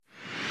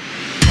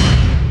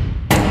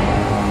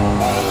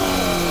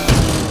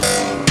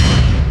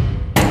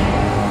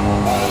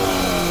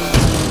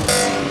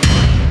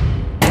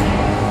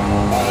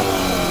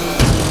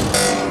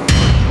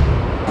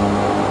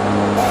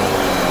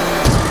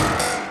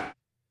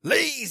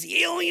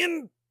lazy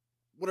alien,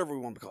 whatever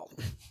we want to call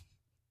them.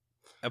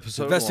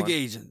 Episode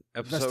Investigation. one.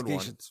 Episode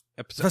Investigations.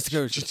 one.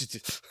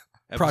 Investigations.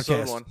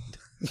 Episode Podcast. 1.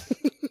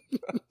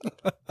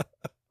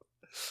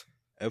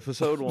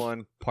 Episode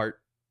 1, part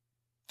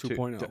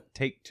 2.0.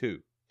 Take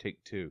two.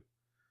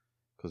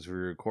 Because we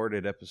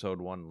recorded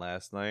episode 1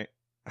 last night.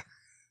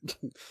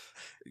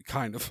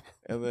 Kind of.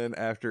 And then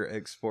after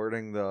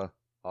exporting the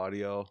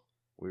audio,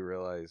 we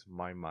realized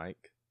my mic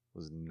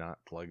was not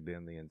plugged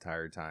in the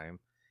entire time.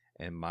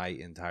 And my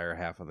entire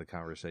half of the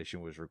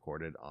conversation was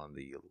recorded on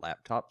the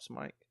laptop's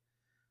mic,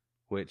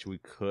 which we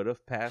could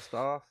have passed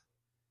off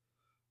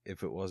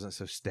if it wasn't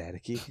so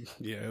staticky.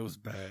 Yeah, it was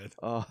bad.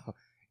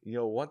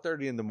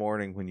 1:30 in the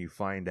morning when you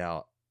find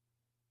out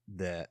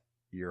that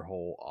your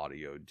whole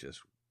audio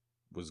just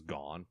was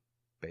gone,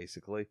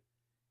 basically.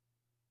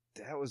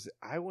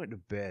 I went to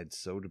bed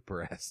so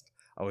depressed.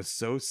 I was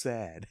so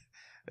sad.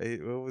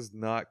 It was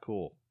not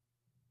cool.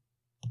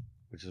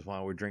 Which is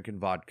why we're drinking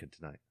vodka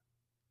tonight.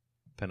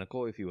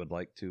 Pinnacle, if you would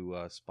like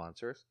to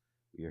sponsor us,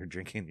 we are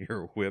drinking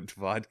your whipped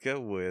vodka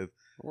with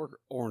Or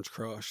Orange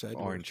Crush.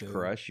 Orange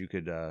Crush. You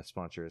could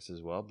sponsor us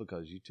as well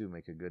because you two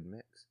make a good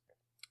mix.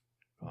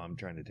 I'm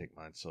trying to take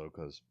mine slow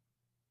because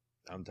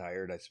I'm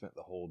tired. I spent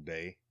the whole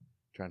day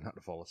trying not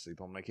to fall asleep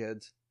on my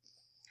kids.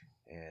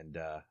 And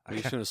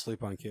You shouldn't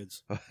sleep on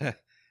kids.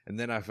 and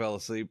then I fell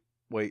asleep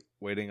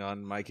waiting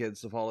on my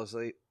kids to fall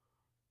asleep.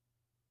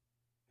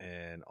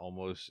 And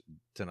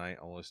tonight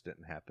almost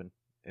didn't happen.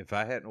 If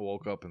I hadn't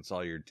woke up and saw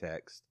your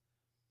text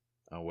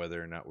on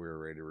whether or not we were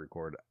ready to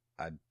record,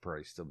 I'd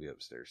probably still be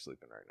upstairs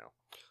sleeping right now.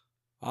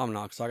 I'm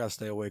not, because I got to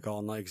stay awake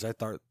all night because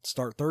I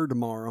start third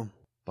tomorrow.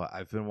 But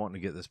I've been wanting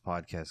to get this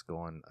podcast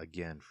going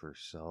again for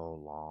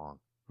so long.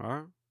 All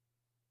right.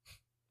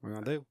 What are we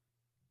going to do?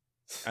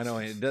 I know,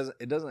 and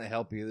it doesn't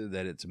help either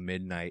that it's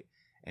midnight,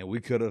 and we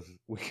could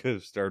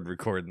have started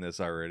recording this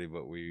already,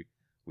 but we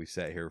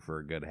sat here for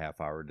a good half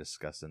hour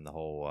discussing the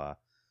whole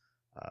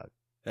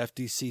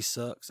FTC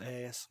sucks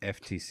ass.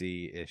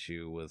 FTC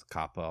issue with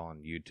COPPA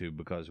on YouTube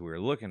because we were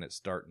looking at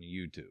starting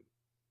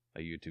a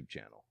YouTube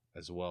channel,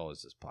 as well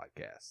as this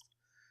podcast.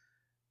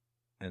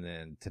 And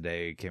then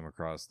today came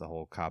across the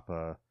whole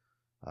COPPA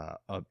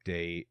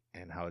update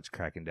and how it's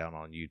cracking down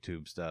on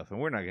YouTube stuff. And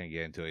we're not going to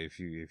get into it. If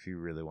you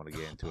really want to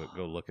get into it,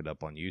 go look it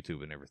up on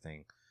YouTube and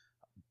everything.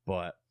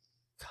 But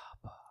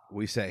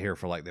we sat here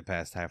for like the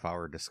past half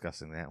hour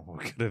discussing that. We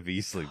could have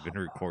easily been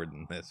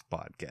recording this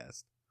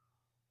podcast.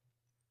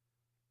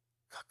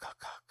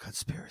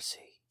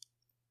 Conspiracy.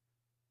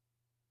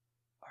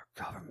 Our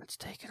government's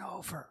taking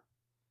over.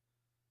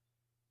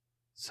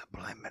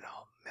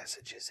 Subliminal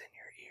messages in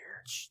your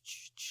ear.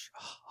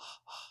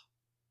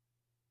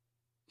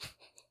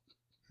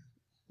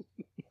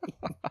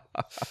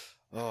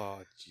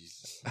 Oh,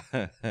 Jesus.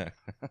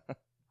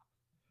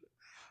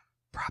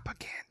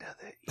 Propaganda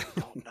that you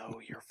don't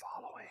know you're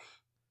following.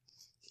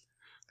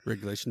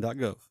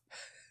 Regulation.gov.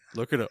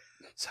 Look it up.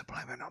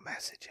 Subliminal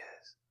messages.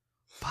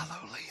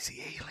 Follow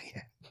Lazy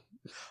Alien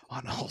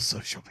on all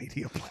social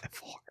media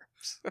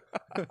platforms.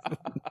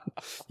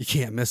 You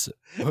can't miss it.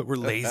 But we're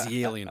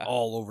Lazy Alien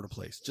all over the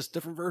place. Just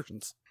different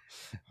versions.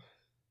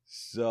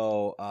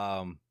 So,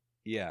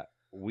 yeah,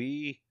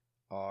 we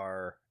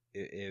are,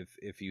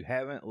 if you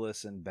haven't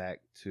listened back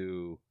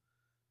to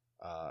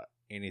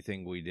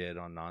anything we did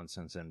on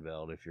Nonsense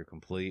Unveiled, if you're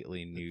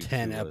completely new to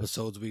 10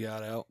 episodes we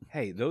got out.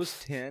 Hey, those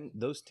 10,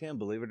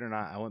 believe it or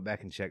not, I went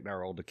back and checked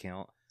our old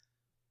account.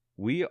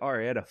 We are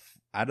at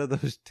out of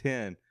those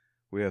 10,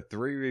 we have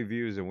 3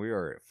 reviews and we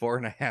are at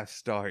 4.5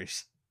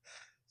 stars.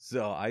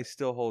 So I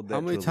still hold that.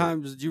 How many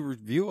times did you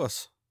review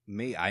us?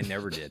 Me, I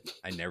never did.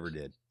 I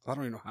don't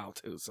even know how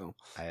to, so.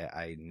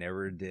 I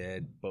never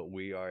did, but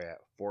we are at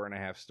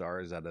 4.5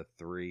 stars out of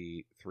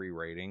 3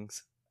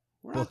 ratings.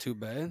 We're not too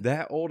bad.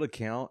 That old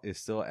account is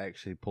still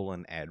actually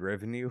pulling ad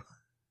revenue.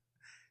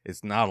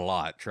 It's not a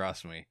lot,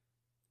 trust me.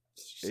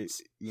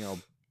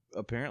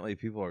 Apparently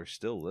people are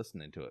still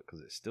listening to it because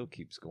it still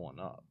keeps going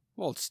up.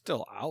 Well, it's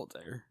still out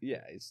there.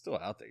 Yeah, it's still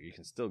out there. You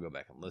can still go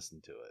back and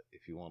listen to it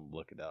if you want to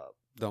look it up.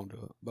 Don't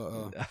do it.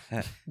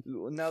 But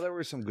now there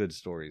were some good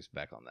stories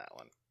back on that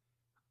one,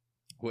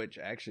 which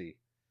actually,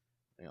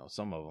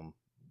 some of them,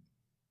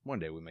 one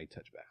day we may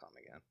touch back on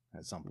again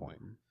at some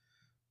point.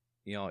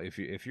 Mm-hmm.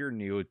 If you're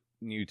new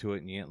to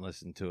it and you didn't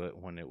listen to it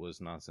when it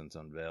was Nonsense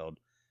Unveiled,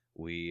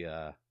 we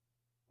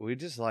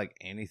just like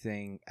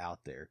anything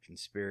out there,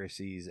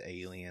 conspiracies,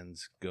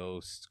 aliens,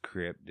 ghosts,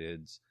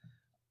 cryptids.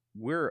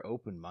 We're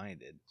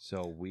open-minded,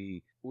 so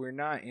we're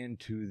not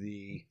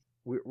into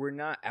we're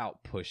not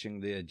out pushing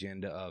the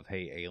agenda of,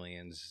 hey,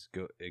 aliens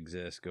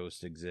exist,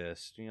 ghosts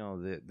exist.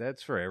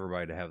 That's for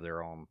everybody to have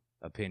their own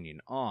opinion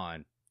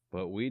on.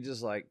 But we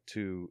just like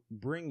to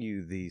bring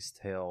you these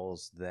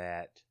tales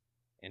that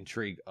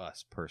intrigue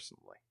us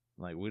personally.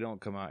 Like, we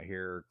don't come out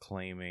here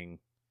claiming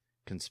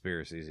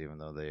conspiracies, even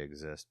though they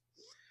exist.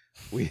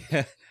 We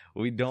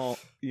don't,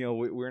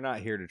 we're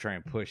not here to try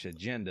and push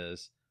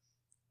agendas.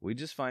 We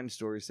just find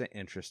stories that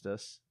interest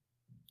us.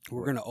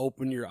 We're going to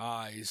open your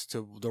eyes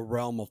to the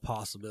realm of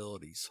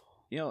possibilities.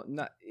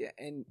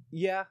 And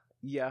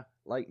Yeah,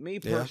 like me,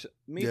 Yeah.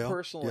 Yeah.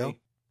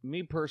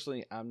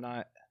 personally, I'm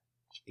not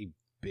a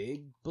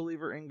big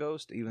believer in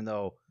ghosts. Even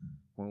though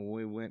when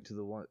we went to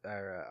the one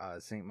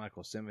St.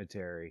 Michael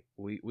Cemetery,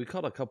 we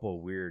caught a couple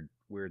of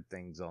weird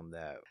things on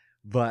that.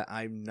 But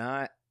I'm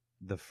not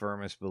the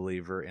firmest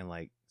believer in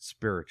like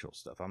spiritual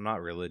stuff. I'm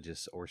not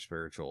religious or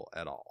spiritual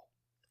at all.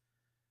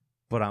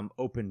 But I'm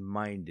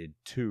open-minded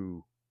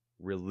to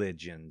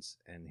religions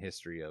and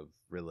history of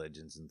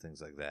religions and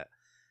things like that.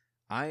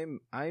 I'm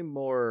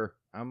more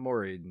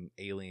an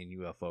alien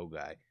UFO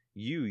guy.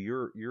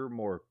 You're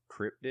more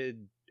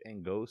cryptid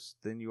and ghosts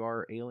than you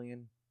are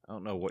alien. I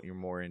don't know what you're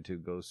more into,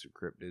 ghosts or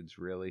cryptids,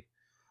 really.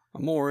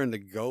 I'm more into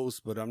ghosts,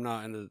 but I'm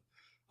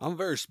a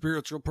very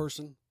spiritual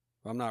person.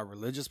 I'm not a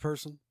religious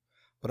person,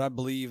 but I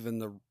believe in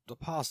the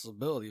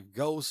possibility of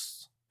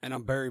ghosts, and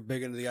I'm very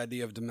big into the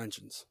idea of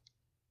dimensions.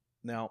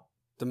 Now,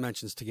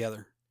 Dimensions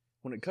together.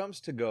 when it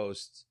comes to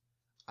ghosts,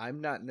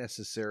 I'm not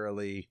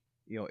necessarily,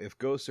 if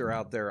ghosts are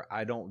out there,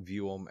 I don't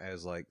view them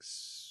as like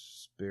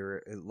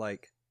spirit.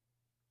 Like,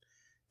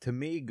 to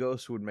me,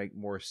 ghosts would make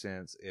more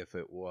sense if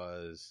it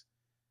was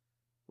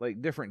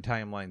like different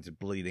timelines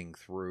bleeding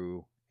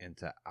through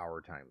into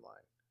our timeline.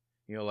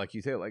 Like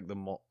you say, like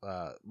the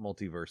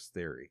multiverse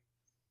theory,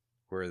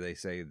 where they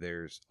say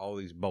there's all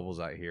these bubbles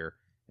out here,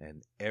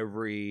 and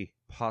every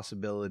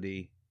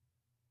possibility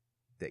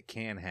that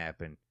can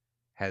happen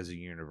has a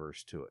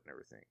universe to it and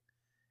everything.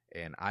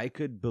 And I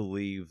could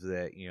believe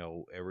that,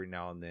 every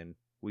now and then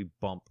we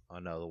bump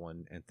another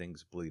one and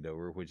things bleed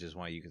over, which is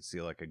why you can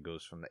see like a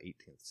ghost from the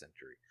 18th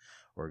century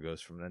or a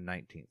ghost from the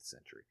 19th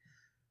century.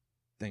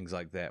 Things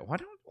like that. Why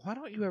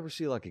don't you ever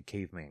see like a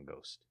caveman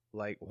ghost?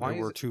 Like, why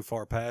we're too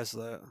far past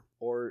that?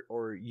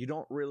 Or you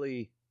don't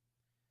really,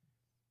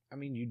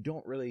 you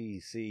don't really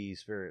see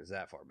spirits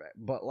that far back.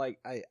 But like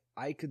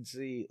I could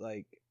see,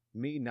 like,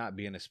 me not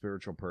being a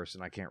spiritual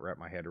person, I can't wrap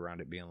my head around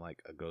it being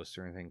like a ghost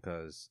or anything,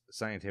 because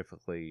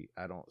scientifically,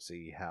 I don't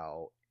see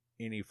how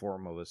any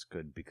form of us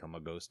could become a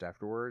ghost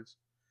afterwards.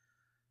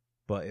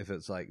 But if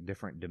it's like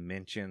different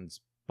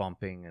dimensions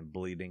bumping and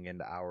bleeding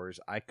into ours,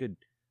 I could,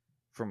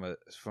 from a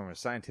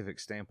scientific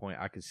standpoint,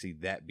 I could see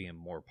that being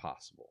more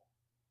possible.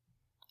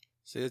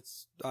 See,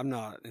 I'm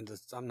not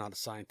a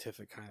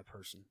scientific kind of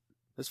person.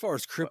 As far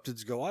as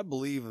cryptids go, I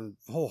believe in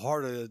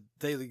wholeheartedly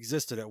they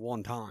existed at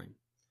one time.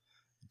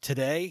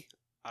 Today,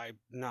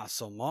 not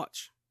so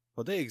much,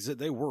 but they exist.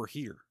 They were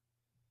here.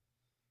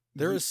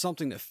 There is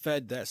something that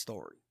fed that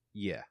story.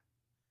 Yeah.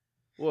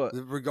 Well,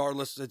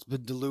 regardless, it's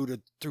been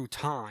diluted through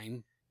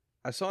time.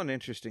 I saw an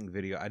interesting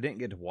video. I didn't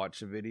get to watch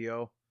the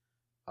video,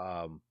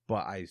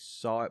 but I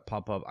saw it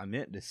pop up. I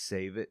meant to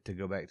save it to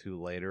go back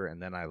to later,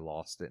 and then I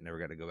lost it. Never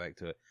got to go back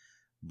to it.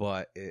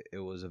 But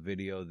it was a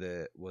video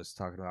that was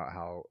talking about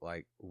how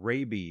like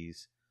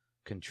rabies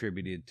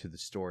contributed to the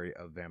story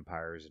of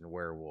vampires and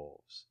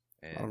werewolves.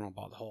 And I don't know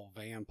about the whole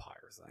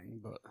vampire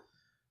thing,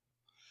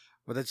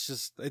 but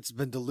it's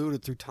been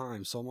diluted through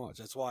time so much.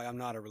 That's why I'm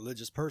not a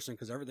religious person,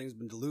 because everything's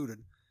been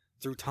diluted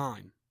through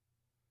time.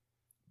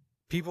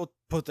 People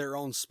put their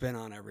own spin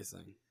on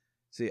everything.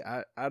 See,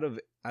 out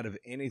of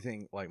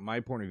anything, like my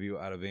point of view,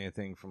 out of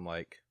anything from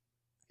like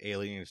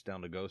aliens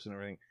down to ghosts and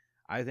everything,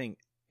 I think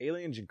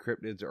aliens and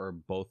cryptids are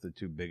both the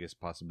two biggest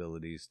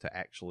possibilities to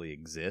actually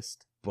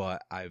exist.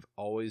 But I've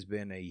always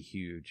been a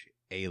huge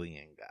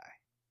alien guy.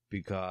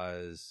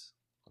 Because,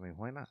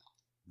 why not?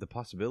 The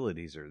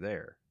possibilities are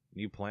there.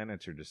 New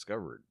planets are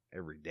discovered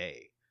every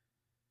day.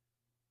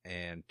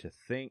 And to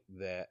think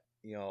that,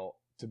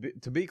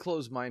 to be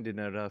closed-minded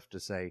enough to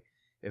say,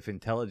 if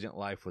intelligent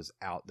life was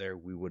out there,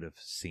 we would have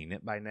seen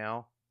it by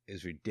now,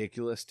 is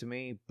ridiculous to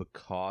me,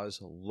 because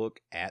look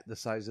at the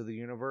size of the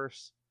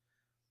universe.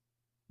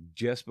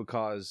 Just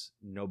because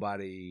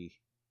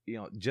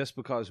just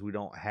because we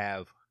don't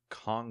have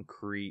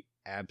concrete,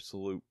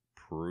 absolute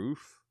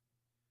proof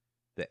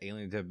that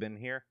aliens have been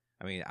here.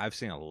 I've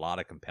seen a lot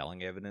of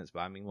compelling evidence,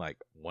 but like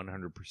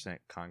 100%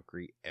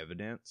 concrete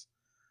evidence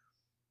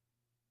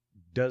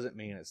doesn't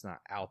mean it's not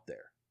out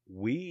there.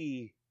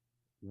 We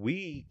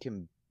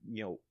can,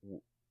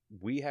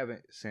 we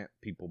haven't sent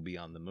people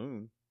beyond the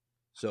moon.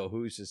 So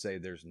who's to say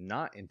there's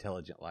not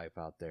intelligent life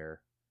out there?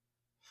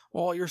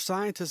 Well, your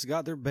scientists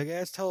got their big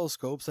ass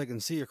telescopes that can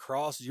see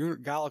across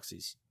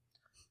galaxies.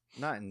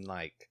 Not in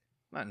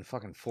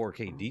fucking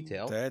 4K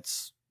detail.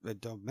 It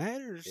don't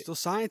matter. It's still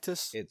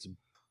scientists. It's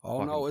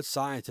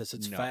scientists.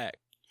 It's fact.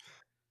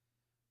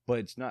 But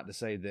it's not to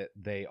say that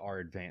they are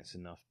advanced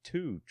enough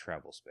to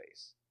travel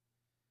space.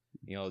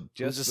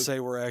 Just say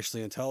we're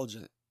actually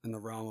intelligent in the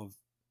realm of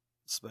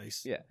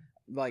space. Yeah.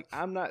 Like,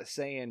 I'm not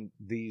saying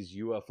these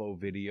UFO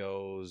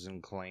videos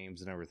and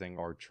claims and everything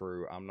are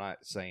true. I'm not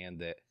saying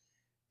that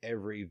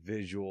every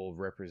visual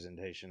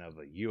representation of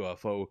a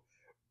UFO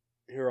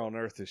here on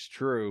Earth is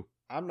true.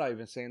 I'm not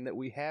even saying that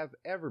we have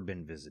ever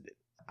been visited.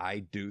 I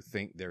do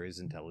think there is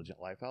intelligent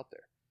life out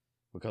there,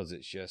 because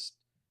it's just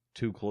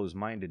too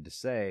close-minded to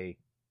say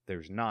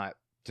there's not,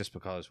 just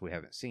because we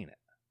haven't seen it.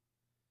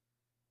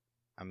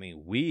 I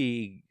mean,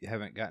 we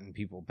haven't gotten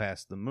people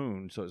past the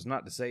moon, so it's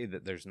not to say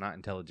that there's not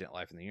intelligent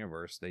life in the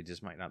universe. They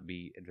just might not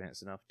be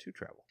advanced enough to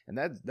travel. And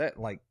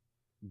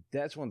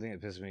that's one thing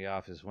that pisses me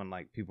off is when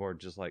like people are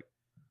just like,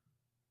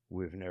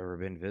 we've never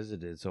been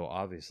visited, so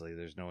obviously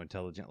there's no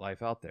intelligent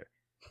life out there.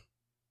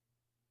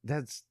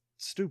 That's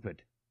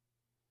stupid.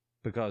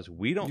 Because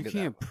we don't. You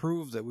can't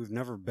prove that we've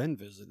never been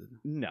visited.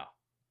 No.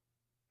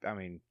 I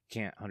mean,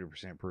 can't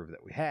 100% prove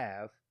that we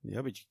have.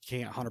 Yeah, but you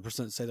can't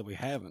 100% say that we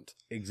haven't.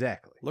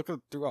 Exactly. Look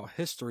throughout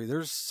history,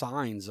 there's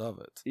signs of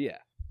it. Yeah.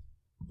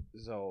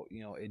 So,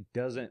 it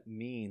doesn't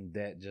mean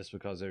that just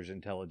because there's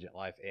intelligent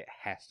life, it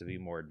has to be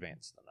more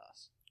advanced than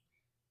us.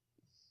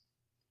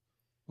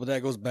 But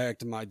that goes back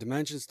to my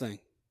dimensions thing.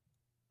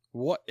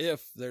 What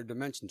if they're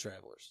dimension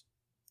travelers?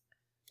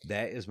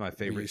 That is my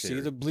favorite theory. You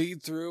see the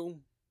bleed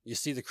through. You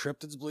see the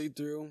cryptids bleed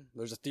through.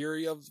 There's a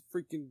theory of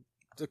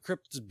the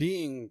cryptids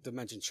being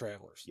dimension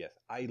travelers. Yes.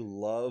 I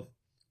love,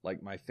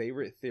 my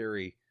favorite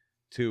theory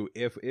to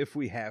if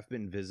we have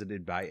been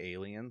visited by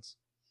aliens,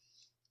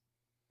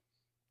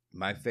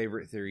 my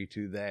favorite theory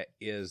to that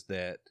is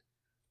that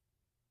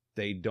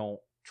they don't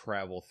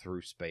travel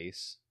through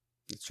space.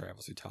 They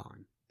travel through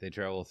time. They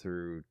travel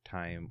through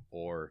time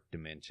or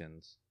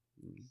dimensions.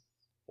 Mm-hmm.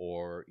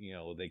 Or,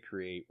 they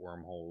create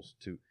wormholes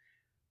to...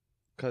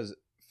 Because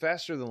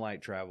faster than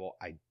light travel,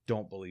 I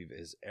don't believe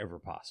is ever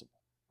possible.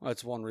 Well,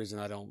 that's one reason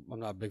I'm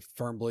not a big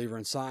firm believer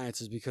in science,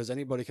 is because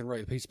anybody can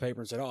write a piece of paper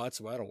and say, oh,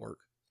 that'll work.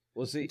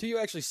 Well, see... Until you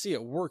actually see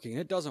it working,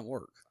 it doesn't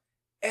work.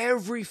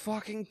 Every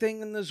fucking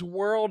thing in this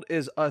world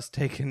is us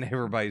taking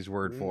everybody's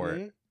word for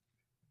it.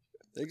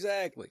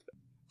 Exactly.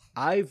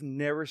 I've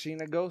never seen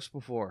a ghost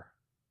before.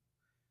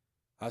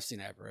 I've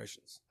seen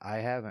apparitions. I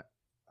haven't.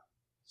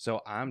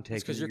 So I'm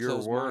taking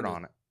your word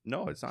on it.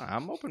 No, it's not.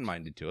 I'm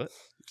open-minded to it.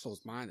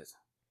 Closed-minded.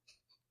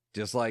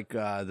 Just like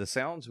the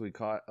sounds we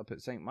caught up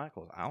at St.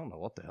 Michael's. I don't know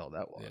what the hell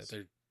that was.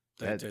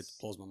 Yeah, that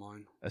blows my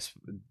mind.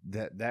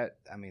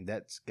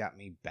 That's got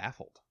me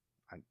baffled.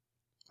 I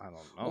don't know.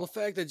 Well, the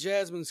fact that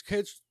Jasmine's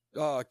kids'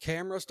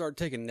 camera started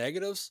taking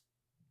negatives.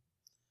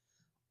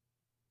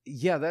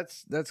 Yeah,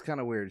 that's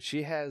kind of weird.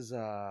 She has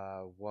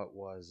what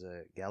was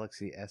it,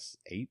 Galaxy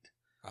S8?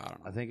 I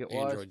don't know. I think it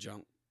was Android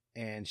junk.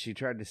 And she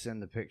tried to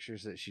send the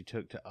pictures that she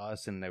took to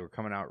us, and they were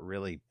coming out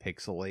really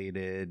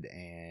pixelated,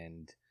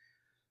 and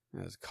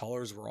his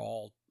colors were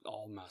all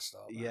messed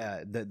up. Man.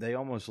 Yeah, they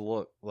almost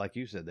look, like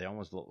you said, they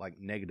almost look like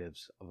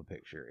negatives of a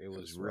picture. It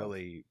was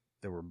really,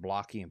 they were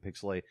blocky and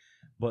pixelated.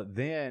 But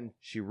then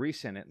she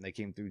resent it, and they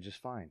came through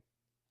just fine.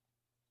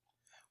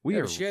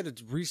 She had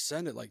to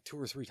resend it like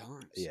 2 or 3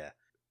 times. Yeah.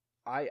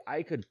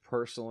 I could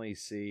personally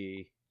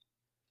see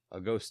a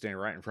ghost standing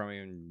right in front of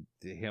me and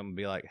him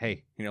be like,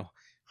 hey,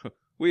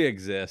 we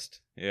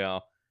exist. Yeah.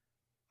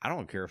 I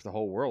don't care if the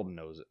whole world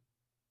knows it.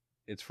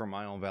 It's for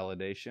my own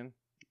validation.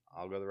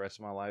 I'll go the rest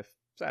of my life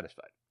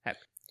satisfied, happy.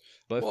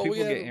 But if people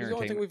get entertainment... The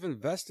only thing we've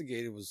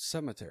investigated was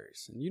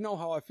cemeteries. And you know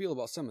how I feel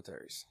about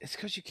cemeteries. It's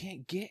because you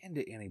can't get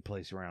into any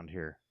place around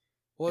here.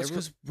 Well, it's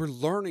because we're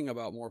learning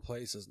about more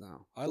places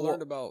now. I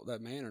learned about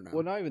that manor now.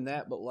 Well, not even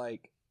that, but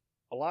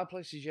a lot of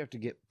places you have to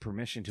get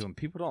permission to, and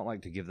people don't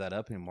like to give that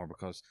up anymore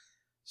because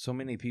so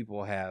many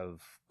people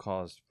have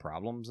caused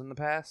problems in the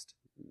past.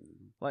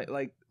 Like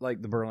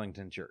the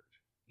Burlington Church.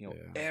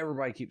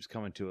 Everybody keeps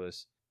coming to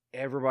us.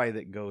 Everybody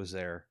that goes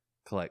there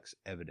collects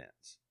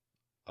evidence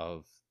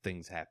of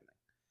things happening.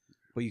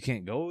 But you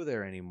can't go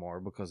there anymore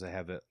because they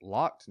have it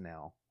locked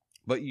now.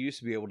 But you used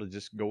to be able to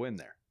just go in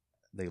there.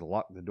 They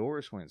lock the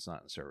doors when it's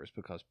not in service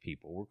because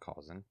people were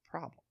causing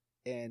problems.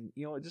 And,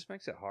 it just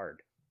makes it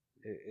hard.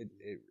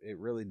 It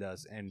really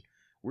does. And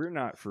we're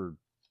not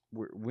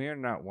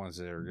ones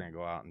that are going to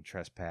go out and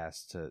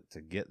trespass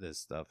to get this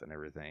stuff and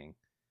everything.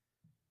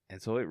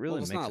 And so it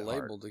really makes it hard. If it's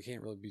not labeled, they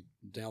can't really be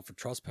down for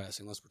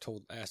trespassing unless we're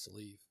asked to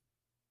leave.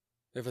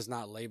 If it's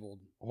not labeled.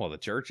 Well, the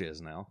church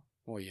is now.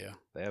 Well, yeah.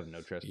 They have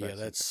no trespassing. Yeah,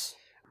 that's...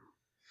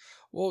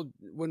 Well,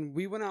 when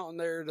we went out in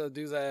there to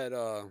do that,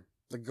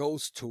 the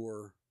ghost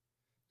tour,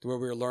 where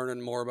we were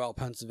learning more about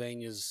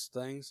Pennsylvania's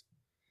things,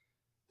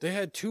 they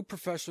had 2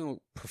 professional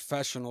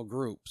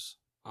groups.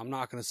 I'm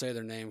not going to say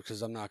their names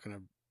because I'm not going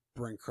to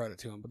bring credit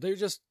to them, but they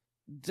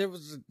were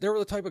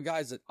the type of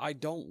guys that I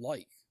don't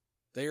like.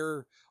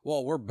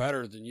 We're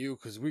better than you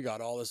because we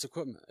got all this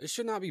equipment. It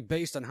should not be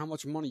based on how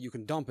much money you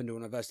can dump into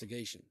an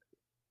investigation.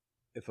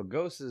 If a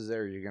ghost is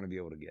there, you're going to be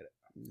able to get it.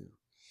 Yeah.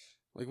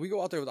 Like, we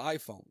go out there with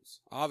iPhones.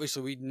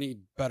 Obviously, we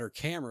need better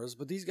cameras,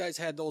 but these guys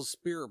had those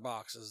spirit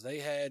boxes. They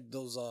had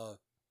those,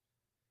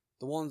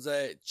 the ones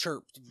that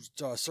chirp,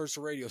 search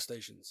the radio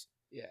stations.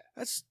 Yeah.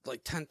 That's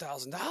like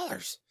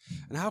 $10,000.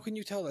 And how can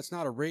you tell that's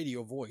not a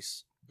radio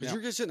voice? Because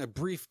you're just getting a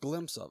brief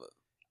glimpse of it.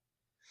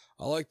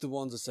 I like the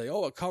ones that say,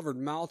 it covered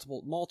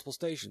multiple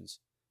stations.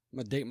 I'm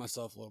going to date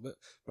myself a little bit.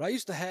 But I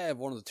used to have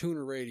one of the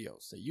tuner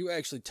radios that you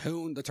actually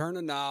turn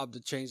the knob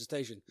to change the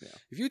station. Yeah.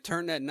 If you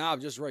turn that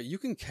knob just right, you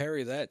can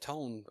carry that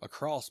tone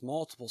across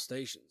multiple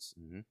stations.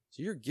 Mm-hmm.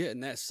 So you're getting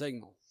that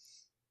signal.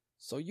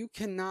 So you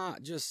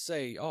cannot just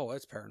say,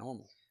 that's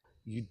paranormal.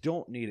 You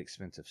don't need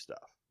expensive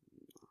stuff.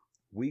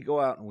 we go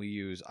out and we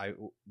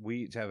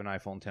each have an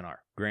iPhone XR.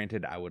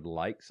 Granted, I would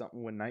like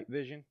something with night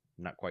vision.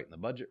 Not quite in the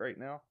budget right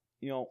now.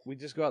 We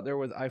just go out there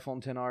with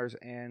iPhone XRs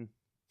and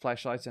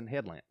flashlights and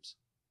headlamps.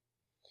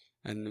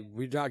 And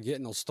we're not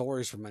getting those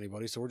stories from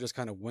anybody, so we're just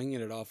kind of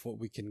winging it off what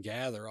we can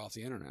gather off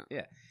the internet.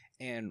 Yeah.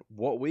 And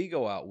what we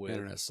go out with The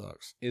internet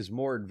sucks. is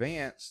more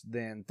advanced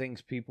than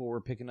things people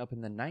were picking up in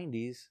the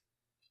 90s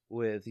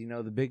with,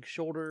 the big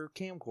shoulder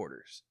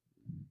camcorders.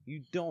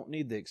 You don't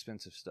need the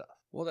expensive stuff.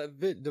 Well,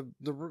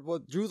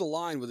 what drew the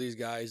line with these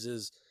guys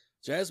is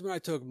Jasmine and I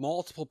took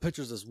multiple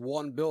pictures of this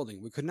one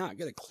building. We could not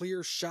get a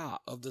clear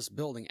shot of this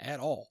building at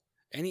all.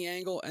 Any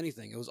angle,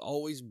 anything. It was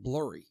always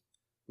blurry,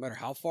 no matter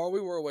how far we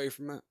were away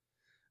from it.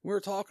 We were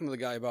talking to the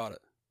guy about it.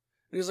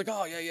 And he's like,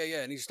 oh,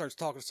 yeah. And he starts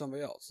talking to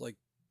somebody else. Like,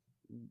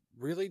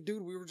 really,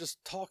 dude? We were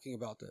just talking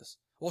about this.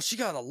 Well, she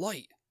got a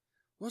light.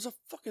 There's a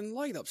fucking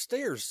light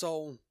upstairs,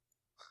 so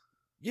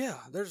yeah,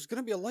 there's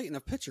going to be a light in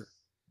a picture.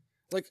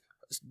 Like,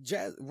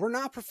 we're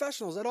not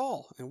professionals at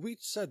all. And we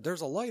said, there's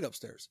a light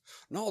upstairs.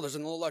 No, there's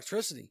no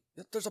electricity.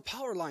 There's a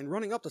power line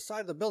running up the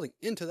side of the building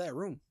into that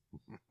room.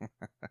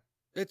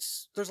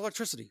 There's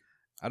electricity.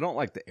 I don't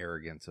like the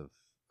arrogance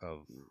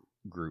of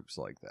groups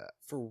like that.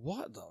 For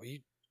what, though?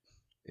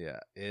 Yeah,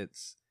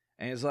 it's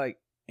like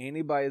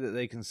anybody that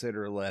they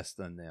consider less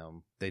than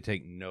them, they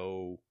take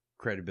no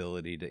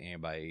credibility to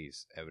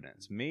anybody's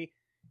evidence. Me,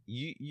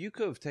 you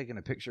could have taken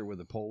a picture with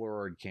a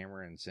Polaroid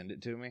camera and send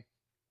it to me.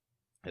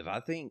 If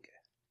I think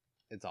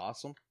it's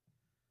awesome,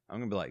 I'm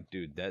going to be like,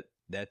 dude,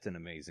 that's an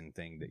amazing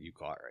thing that you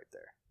caught right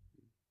there.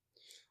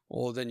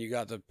 Well, then you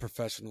got the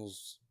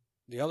professionals,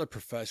 the other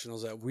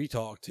professionals that we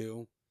talked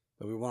to,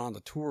 that we went on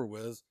the tour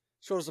with,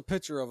 showed us a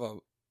picture of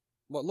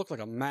what looked like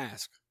a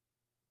mask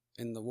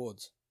in the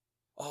woods.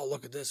 Oh,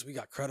 look at this. We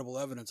got credible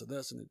evidence of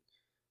this. And it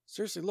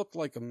seriously looked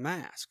like a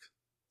mask.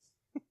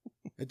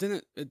 It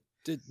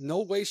did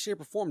no way, shape,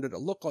 or form did it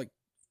look like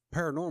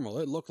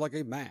paranormal. It looked like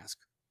a mask.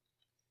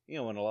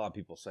 And a lot of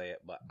people say it,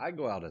 but I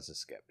go out as a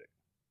skeptic.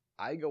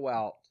 I go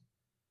out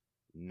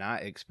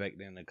not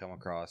expecting to come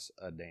across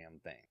a damn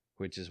thing,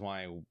 which is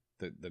why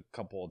the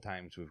couple of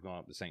times we've gone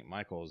up to St.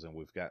 Michael's and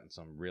we've gotten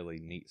some really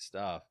neat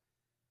stuff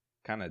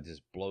kind of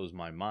just blows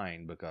my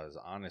mind, because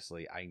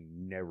honestly, I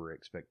never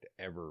expect to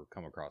ever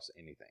come across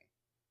anything.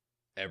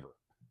 Ever.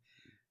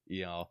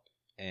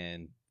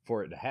 And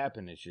for it to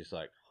happen, it's just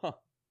like, well,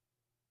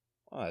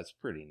 that's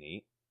pretty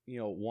neat.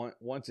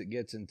 Once it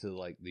gets into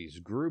like these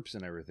groups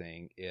and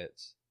everything,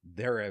 it's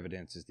their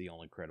evidence is the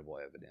only credible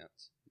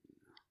evidence.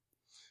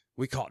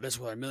 We caught this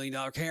with our $1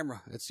 million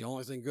camera. It's the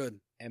only thing good.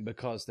 And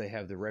because they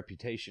have the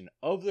reputation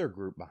of their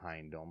group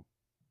behind them,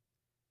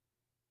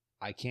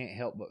 I can't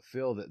help but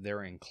feel that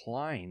they're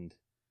inclined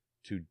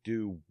to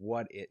do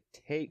what it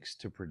takes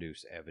to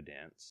produce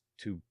evidence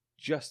to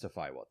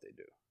justify what they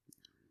do.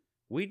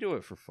 We do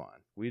it for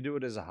fun. We do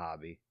it as a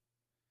hobby.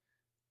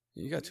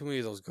 You got too many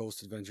of those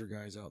ghost adventure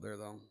guys out there,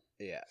 though.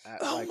 Yeah.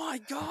 Oh my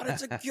God,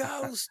 it's a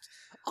ghost.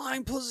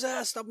 I'm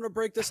possessed. I'm going to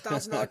break this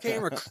 $1,000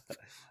 camera.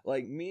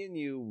 Like me and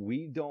you,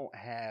 we don't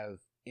have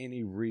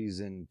any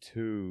reason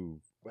to,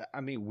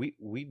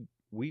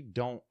 we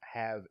don't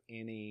have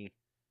any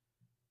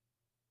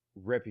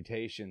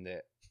reputation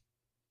that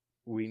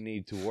we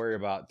need to worry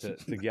about to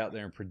get out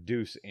there and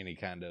produce any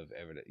kind of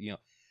evidence.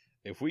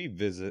 If we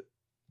visit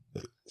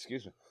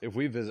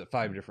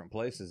 5 different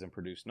places and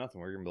produce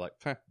nothing, we're gonna be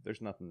like,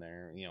 there's nothing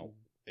there.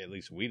 At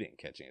least we didn't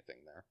catch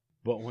anything there.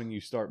 But when you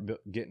start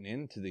getting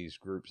into these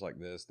groups like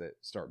this that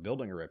start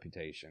building a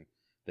reputation,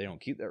 they don't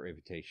keep that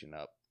reputation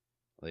up.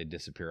 They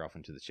disappear off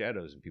into the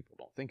shadows and people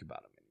don't think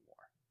about them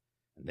anymore.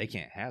 And they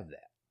can't have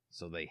that.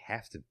 So they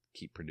have to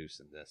keep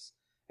producing this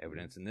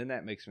evidence. And then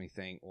that makes me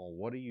think, well,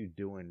 what are you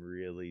doing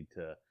really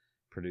to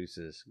produce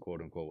this quote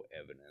unquote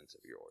evidence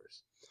of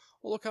yours?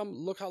 Well,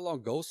 look how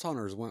long ghost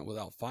hunters went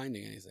without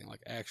finding anything,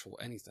 like actual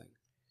anything.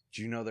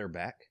 Do you know they're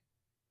back?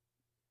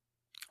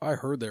 I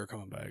heard they were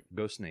coming back.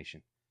 Ghost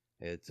Nation.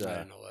 I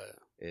didn't know that.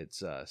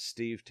 It's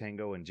Steve,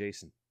 Tango, and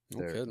Jason.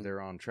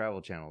 They're on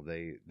Travel Channel.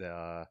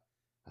 I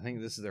think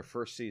this is their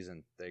first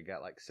season. They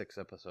got like 6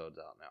 episodes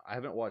out now. I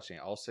haven't watched any.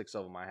 All 6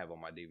 of them I have on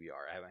my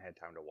DVR. I haven't had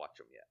time to watch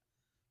them yet,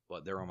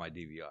 but they're on my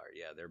DVR.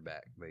 Yeah, they're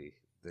back.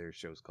 Their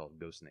show's called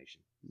Ghost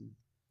Nation.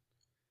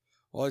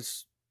 Well,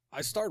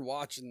 I started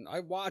watching. I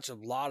watch a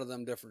lot of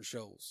them different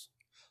shows.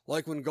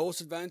 Like when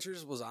Ghost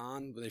Adventures was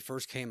on when they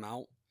first came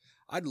out,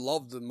 I'd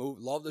love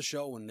the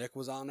show when Nick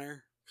was on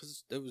there,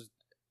 because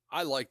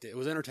I liked it. It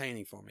was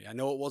entertaining for me. I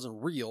know it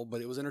wasn't real, but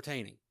it was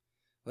entertaining.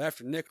 But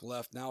after Nick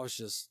left, now it's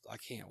just I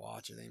can't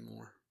watch it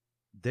anymore.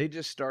 They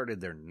just started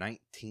their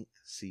 19th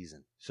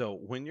season. So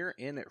when you're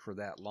in it for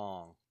that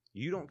long,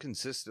 you don't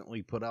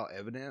consistently put out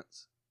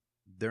evidence,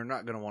 they're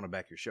not going to want to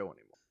back your show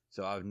anymore.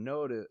 So I've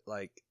noted,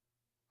 like,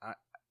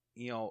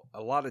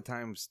 a lot of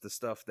times the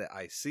stuff that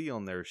I see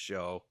on their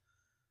show,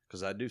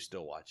 because I do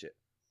still watch it,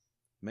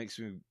 makes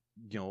me,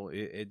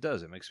 it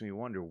does. It makes me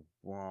wonder,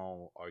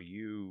 well, are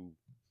you,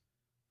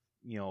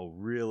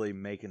 really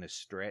making a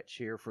stretch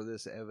here for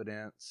this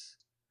evidence?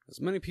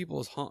 As many people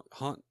as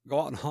go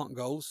out and hunt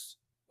ghosts,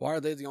 Why are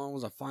they the only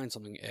ones that find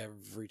something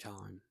every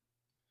time?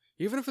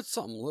 Even if it's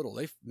something little,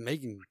 they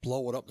make and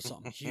blow it up to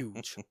something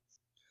huge.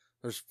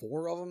 There's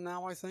 4 of them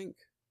now, I think.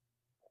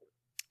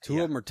 2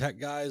 of them are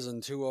tech guys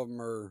and 2 of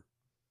them are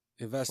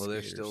investigators. Well,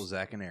 there's still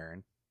Zach and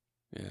Aaron.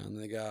 Yeah,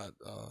 and they got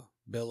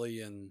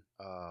Billy and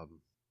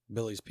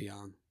Billy's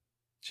peon.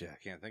 Gee, I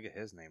can't think of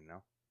his name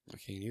now. I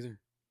can't either.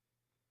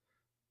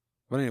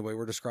 But anyway,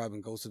 we're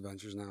describing Ghost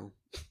Adventures now.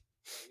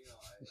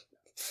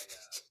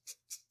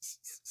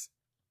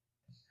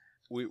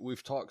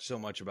 We've talked so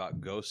much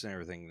about ghosts and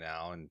everything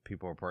now, and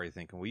people are probably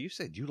thinking, well, you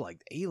said you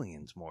liked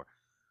aliens more.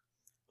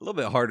 A little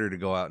bit harder to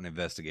go out and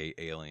investigate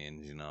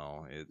aliens, you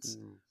know.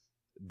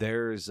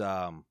 There's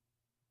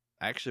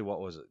actually,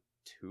 what was it,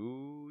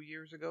 2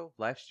 years ago?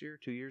 Last year?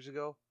 2 years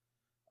ago?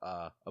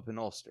 Up in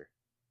Ulster.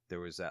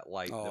 There was that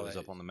light that was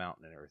up on the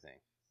mountain and everything.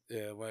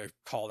 Yeah, where they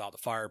called out the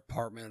fire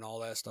department and all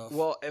that stuff.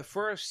 Well, at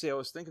first, see, I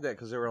was thinking that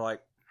because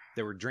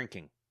they were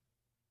drinking.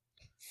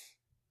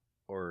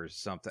 Or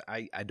something.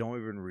 I don't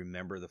even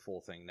remember the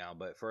full thing now,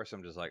 but at first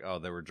I'm just like, oh,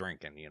 they were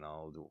drinking, you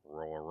know,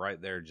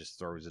 right there just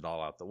throws it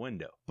all out the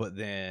window. But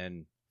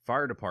then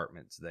fire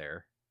department's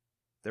there.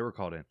 They were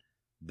called in.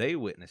 They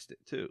witnessed it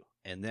too.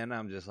 And then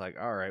I'm just like,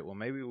 all right, well,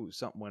 maybe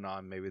something went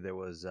on. Maybe there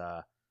was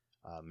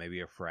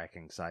maybe a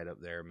fracking site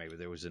up there. Maybe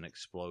there was an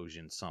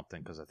explosion,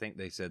 something. Because I think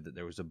they said that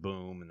there was a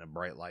boom and a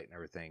bright light and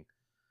everything.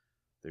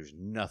 There's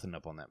nothing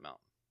up on that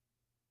mountain.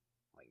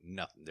 Like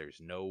nothing. There's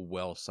no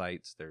well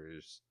sites.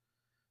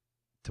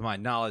 To my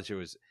knowledge,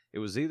 it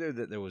was either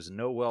that there was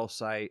no well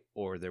site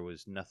or there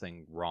was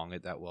nothing wrong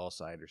at that well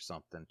site or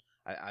something.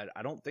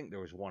 I don't think there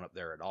was one up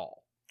there at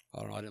all. I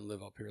don't know. I didn't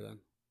live up here then.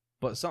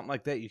 But something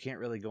like that, you can't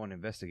really go and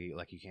investigate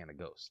like you can a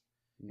ghost.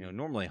 You know,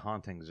 normally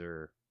hauntings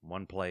are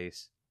one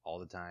place all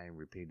the time,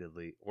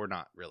 repeatedly, or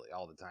not really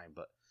all the time,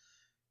 but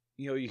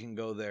you know, you can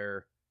go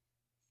there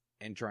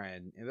and try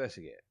and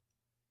investigate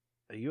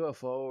it. A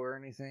UFO or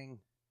anything.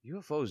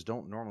 UFOs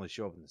don't normally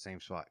show up in the same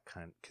spot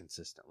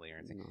consistently or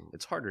anything. No.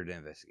 It's harder to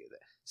investigate that.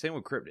 Same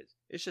with cryptids.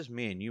 It's just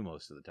me and you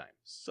most of the time.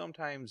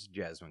 Sometimes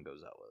Jasmine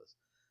goes out with us.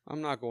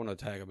 I'm not going to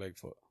tag a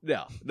Bigfoot.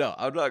 No,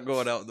 I'm not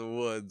going out in the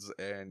woods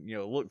and, you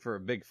know, look for a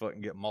Bigfoot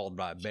and get mauled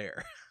by a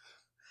bear.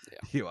 Yeah.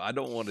 You know, I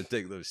don't want to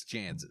take those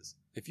chances.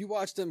 If you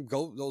watch them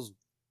go, those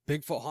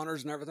Bigfoot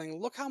hunters and everything,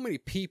 look how many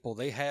people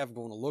they have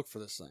going to look for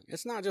this thing.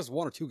 It's not just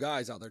 1 or 2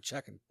 guys out there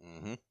checking.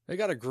 Mm-hmm. They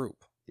got a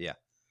group. Yeah.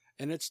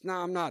 And it's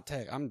not, I'm not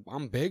tag.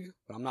 I'm big,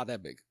 but I'm not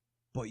that big.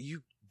 But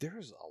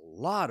there's a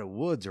lot of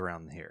woods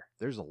around here.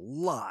 There's a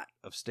lot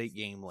of state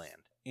game land.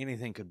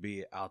 Anything could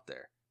be out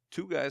there.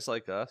 2 guys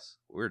like us,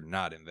 we're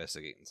not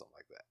investigating something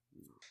like that.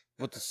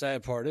 But the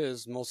sad part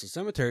is, most of the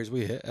cemeteries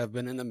we hit have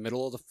been in the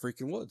middle of the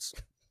freaking woods.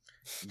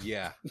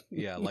 Yeah,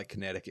 like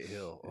Connecticut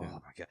Hill. Oh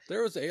my God.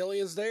 There was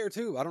aliens there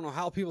too. I don't know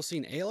how people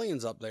seen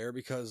aliens up there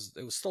because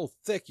it was so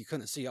thick you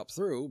couldn't see up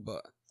through,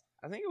 but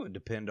I think it would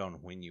depend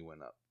on when you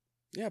went up.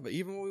 Yeah, but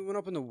even when we went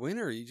up in the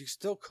winter, you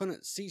still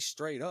couldn't see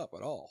straight up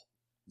at all.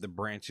 The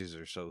branches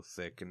are so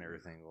thick and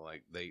everything,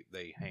 like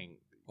they hang.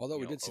 Although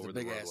we did see the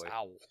big ass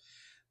owl.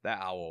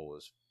 That owl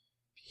was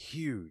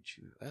huge.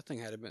 That thing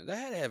had to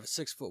have a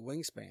 6-foot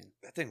wingspan.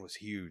 That thing was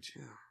huge.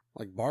 Yeah.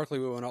 Like Barkley,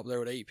 we went up there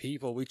with 8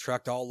 people. We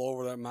trekked all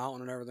over that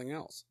mountain and everything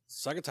else.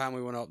 Second time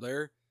we went up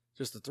there,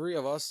 just the 3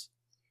 of us.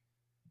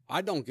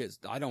 I don't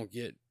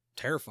get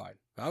terrified.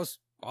 I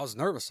was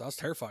nervous. I was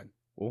terrified.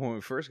 Well, when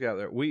we first got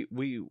there, we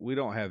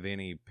don't have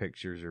any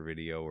pictures or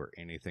video or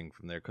anything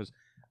from there because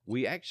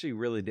we actually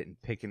really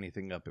didn't pick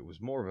anything up. It was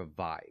more of a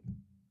vibe.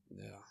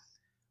 Yeah.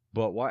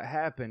 But what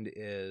happened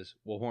is,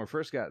 well, when we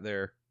first got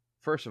there,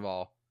 first of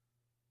all,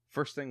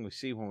 first thing we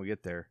see when we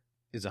get there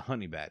is a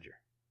honey badger.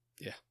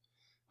 Yeah.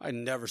 I'd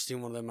never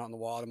seen one of them out in the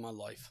wild in my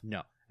life.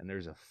 No. And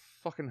there's a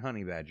fucking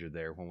honey badger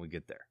there when we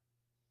get there.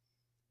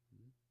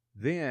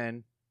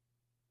 Then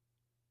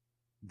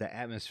the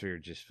atmosphere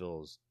just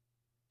feels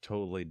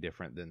totally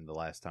different than the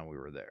last time we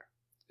were there.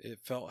 It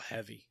felt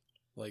heavy.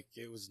 Like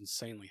it was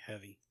insanely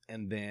heavy.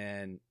 And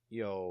then,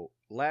 you know,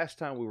 last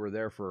time we were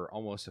there for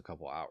almost a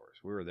couple hours.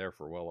 We were there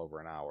for well over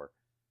an hour.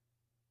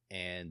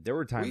 And there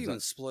were times we even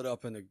split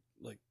up into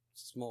like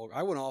small.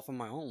 I went off on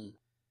my own.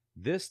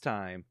 This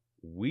time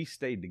we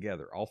stayed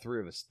together. All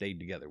 3 of us stayed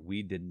together.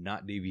 We did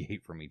not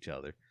deviate from each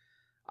other.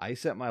 I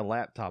set my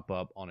laptop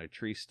up on a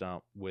tree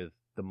stump with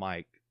the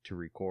mic to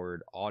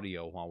record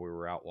audio while we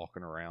were out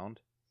walking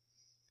around.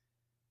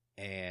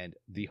 And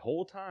the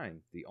whole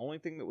time, the only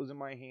thing that was in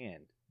my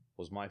hand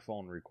was my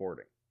phone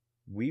recording.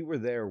 We were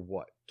there,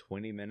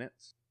 20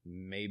 minutes?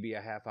 Maybe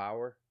a half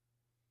hour?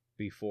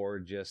 Before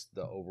just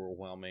the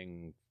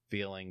overwhelming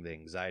feeling, the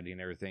anxiety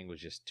and everything was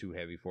just too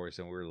heavy for us.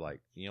 And we were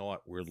like, you know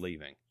what? We're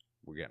leaving.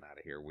 We're getting out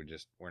of here.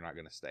 We're not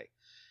going to stay.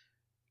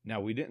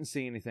 Now, we didn't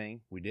see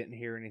anything. We didn't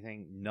hear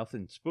anything.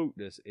 Nothing spooked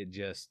us. It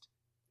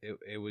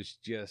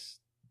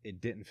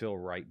didn't feel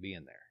right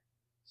being there.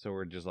 So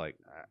we're just like,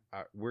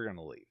 we're going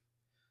to leave.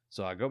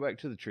 So I go back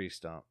to the tree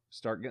stump,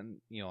 start getting,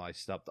 I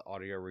stop the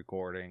audio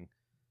recording,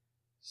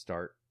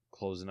 start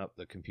closing up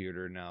the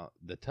computer. Now,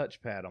 the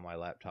touchpad on my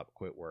laptop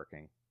quit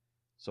working,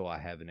 so I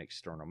have an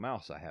external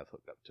mouse I have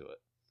hooked up to it.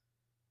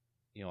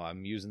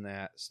 I'm using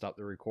that, stop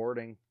the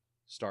recording,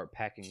 start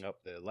packing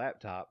up the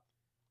laptop.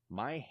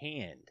 My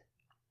hand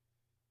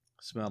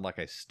smelled like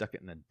I stuck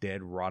it in a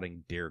dead,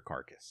 rotting deer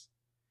carcass.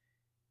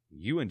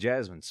 You and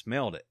Jasmine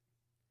smelled it.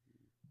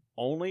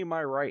 Only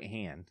my right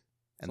hand.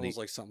 And sounds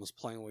like something was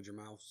playing with your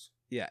mouse.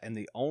 Yeah, and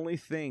the only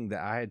thing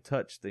that I had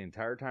touched the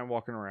entire time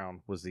walking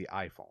around was the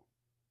iPhone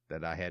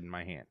that I had in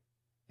my hand.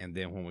 And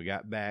then when we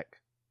got back,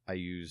 I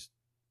used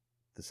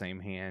the same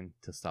hand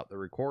to stop the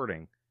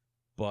recording.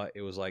 But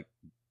it was like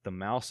the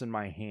mouse in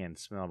my hand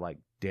smelled like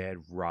dead,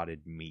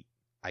 rotted meat.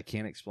 I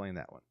can't explain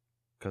that one.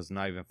 Because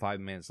not even 5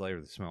 minutes later,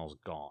 the smell's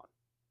gone.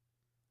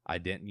 I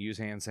didn't use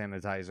hand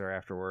sanitizer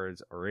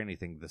afterwards or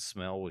anything. The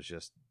smell was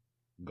just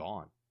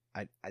gone.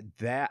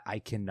 I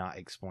cannot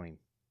explain.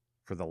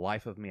 For the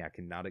life of me, I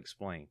cannot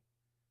explain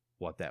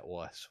what that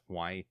was.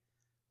 Why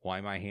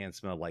my hand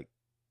smelled like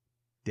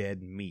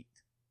dead meat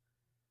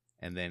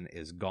and then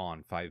is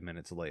gone 5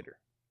 minutes later.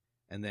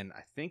 And then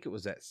I think it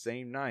was that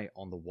same night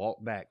on the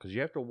walk back, because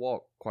you have to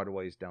walk quite a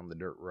ways down the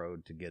dirt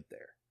road to get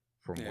there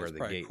from where the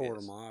gate is. Probably a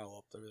quarter mile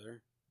up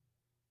there.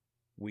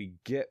 We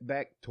get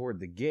back toward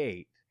the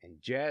gate,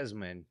 and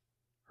Jasmine,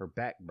 her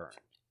back burned.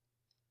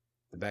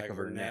 The back of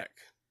her neck.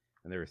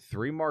 And there were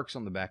 3 marks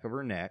on the back of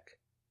her neck,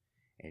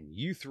 and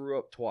you threw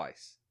up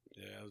twice.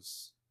 Yeah, it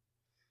was...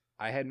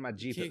 I had my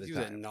Jeep at the time. You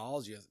can't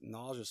do that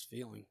nauseous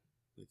feeling.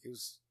 Like it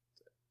was...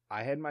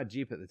 I had my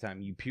Jeep at the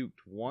time. You puked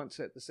once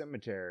at the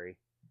cemetery,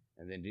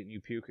 and then didn't you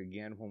puke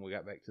again when we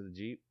got back to the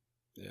Jeep?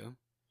 Yeah.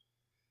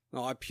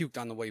 No, I puked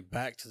on the way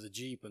back to the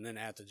Jeep and then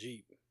at the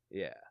Jeep.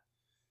 Yeah.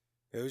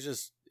 It was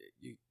just...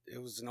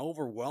 It was an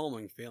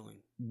overwhelming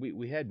feeling.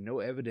 We had no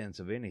evidence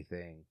of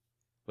anything,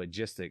 but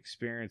just the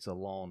experience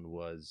alone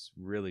was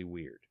really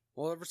weird.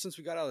 Well, ever since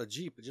we got out of the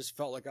Jeep, it just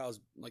felt like I was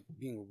like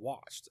being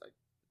watched.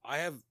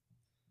 I'm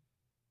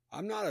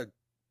not a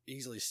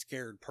easily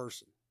scared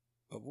person,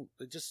 but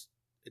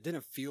it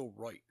didn't feel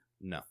right.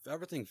 No,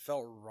 everything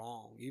felt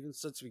wrong. Even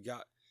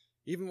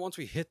once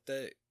we hit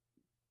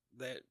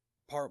that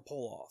part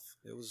pull off,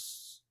 it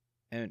was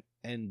it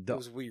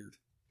was weird.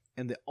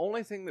 And the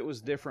only thing that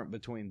was different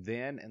between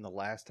then and the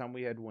last time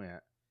we had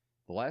went,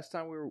 the last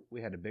time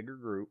we had a bigger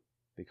group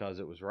because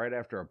it was right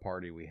after a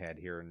party we had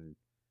here, and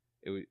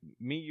it was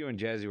me, you, and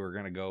Jazzy were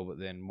going to go, but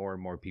then more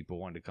and more people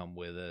wanted to come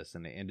with us,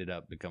 and it ended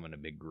up becoming a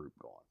big group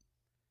going,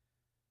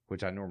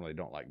 which I normally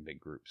don't like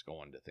big groups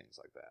going to things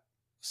like that.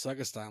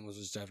 Second time was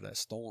just after that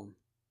storm.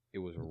 It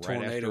was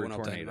right after a tornado.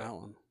 Up that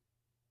mountain.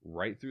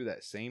 Right through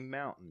that same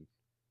mountain,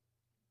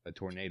 a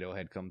tornado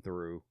had come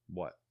through,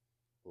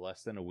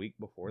 less than a week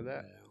before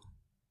that? Yeah.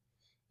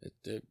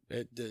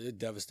 It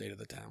devastated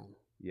the town.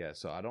 Yeah,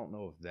 so I don't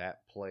know if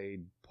that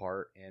played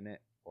part in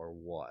it or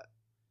what.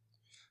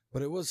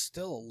 But it was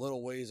still a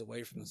little ways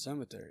away from the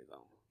cemetery,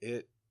 though.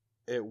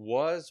 It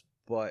was,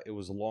 but it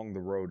was along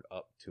the road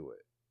up to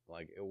it.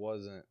 Like, it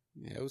wasn't...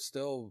 Yeah, it was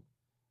still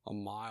a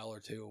mile or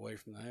two away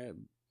from that.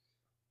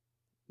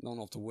 I don't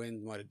know if the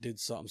wind might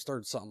have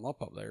started something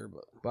up there,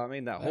 but... But, I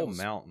mean, that whole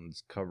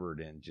mountain's covered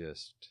in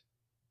just...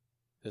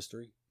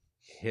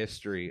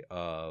 History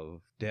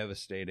of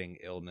devastating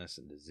illness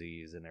and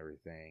disease and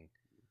everything.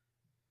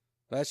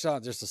 That's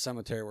not just a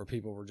cemetery where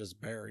people were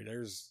just buried.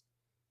 There's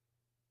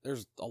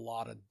a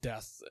lot of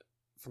death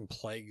from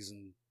plagues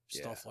and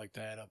stuff like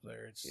that up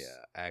there. It's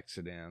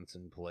accidents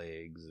and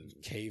plagues and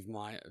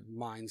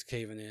mines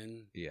caving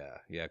in. Yeah,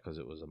 because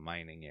it was a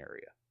mining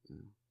area.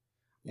 Mm.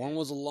 One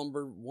was a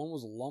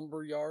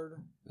lumber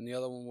yard, and the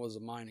other one was a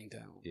mining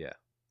town. Yeah,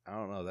 I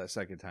don't know. That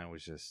second time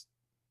was just...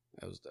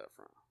 That was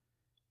different.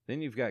 Then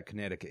you've got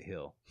Connecticut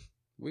Hill.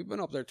 We've been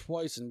up there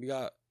twice, and we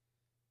got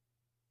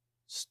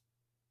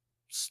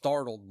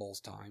startled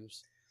both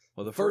times.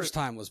 Well, the first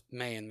time was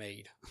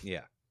man-made.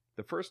 Yeah.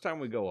 The first time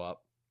we go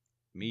up,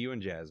 me, you,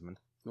 and Jasmine.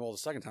 Well, the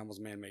second time was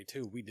man-made,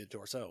 too. We did it to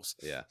ourselves.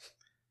 Yeah.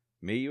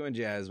 Me, you, and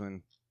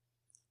Jasmine.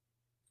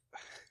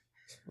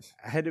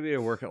 I had to be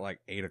at work at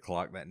like 8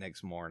 o'clock that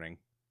next morning.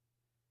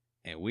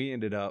 And we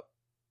ended up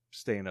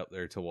staying up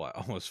there till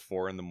almost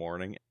 4 in the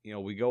morning.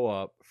 We go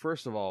up.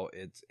 First of all,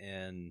 it's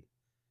in...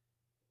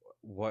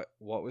 What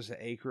was the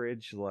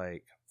acreage?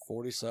 Like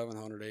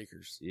 4,700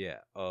 acres. Yeah,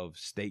 of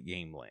state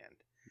game land.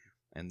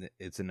 And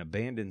it's an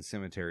abandoned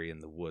cemetery in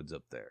the woods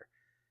up there.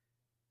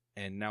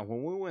 And now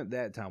when we went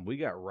that time, we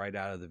got right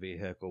out of the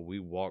vehicle. We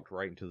walked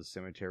right into the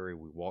cemetery.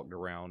 We walked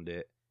around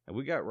it. And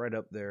we got right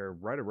up there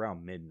right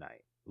around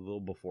midnight, a little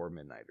before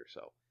midnight or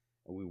so.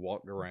 And we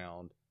walked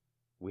around.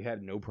 We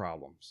had no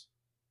problems.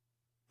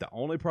 The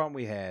only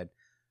problem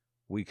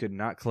we could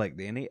not collect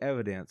any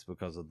evidence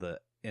because of the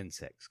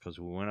insects, because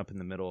we went up in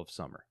the middle of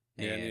summer.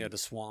 Yeah, and you had the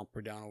swamp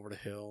or down over the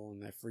hill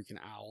and that freaking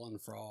owl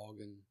and frog.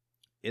 And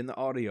in the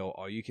audio,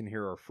 all you can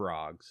hear are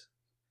frogs.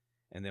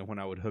 And then when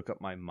I would hook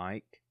up my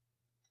mic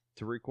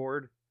to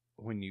record,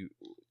 when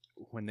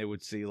they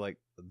would see like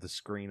the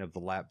screen of the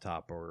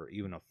laptop or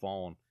even a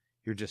phone,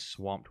 you're just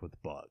swamped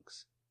with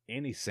bugs.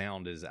 Any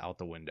sound is out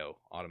the window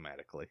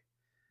automatically.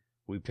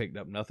 We picked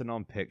up nothing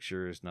on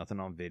pictures, nothing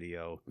on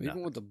video.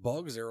 Even with the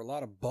bugs, there were a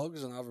lot of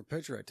bugs in every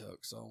picture I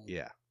took. So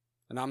yeah.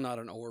 And I'm not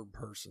an orb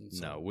person.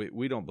 So No,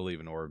 we don't believe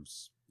in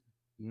orbs,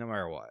 no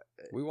matter what.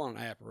 we want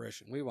an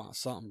apparition. We want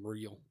something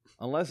real.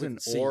 Unless We an can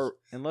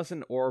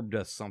see. orb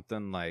does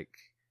something like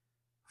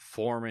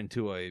form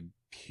into a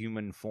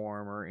human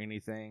form or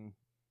anything.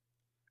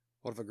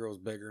 What if it grows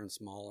bigger and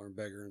smaller and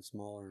bigger and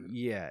smaller? And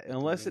Yeah,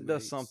 unless it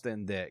does mates.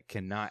 something that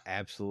cannot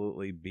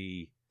absolutely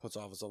be puts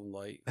off its own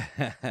light.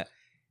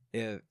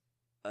 if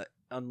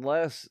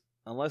unless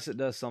it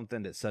does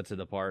something that sets it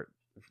apart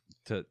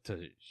to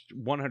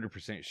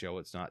 100% show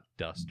it's not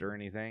dust or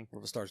anything, What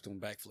if it starts doing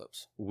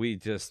backflips? we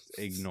just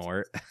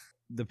ignore it.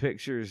 The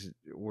pictures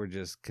were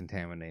just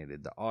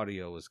contaminated. The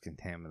audio was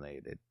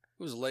contaminated.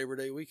 It was Labor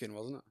Day weekend,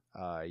 wasn't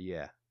it?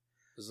 Yeah. It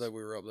was like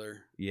we were up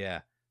there.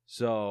 Yeah.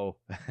 So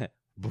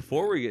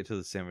before we get to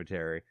the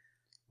cemetery,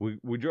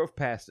 we drove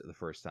past it the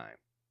first time.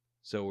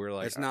 So we're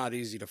like, It's not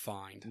easy to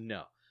find.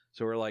 no.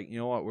 So we're like, you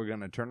know what? We're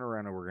going to turn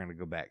around and we're going to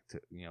go back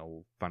to,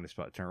 find a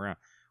spot to turn around.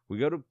 We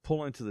go to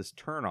pull into this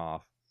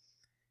turnoff,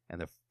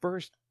 and the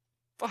first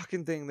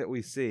fucking thing that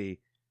we see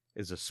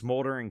is a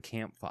smoldering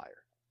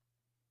campfire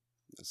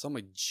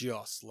Somebody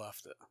just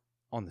left it.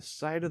 on the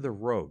side of the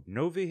road.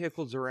 No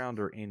vehicles around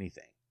or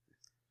anything.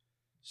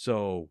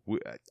 So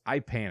I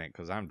panic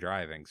because I'm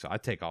driving. So I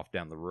take off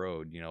down the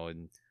road,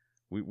 and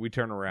we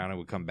turn around and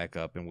we come back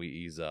up and we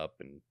ease up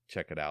and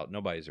check it out.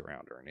 Nobody's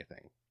around or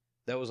anything.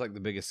 That was like the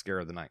biggest scare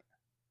of the night.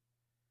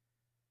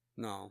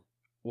 No.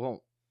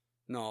 Well,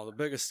 No, the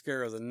biggest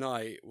scare of the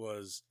night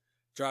was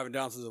driving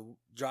down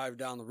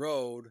the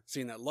road,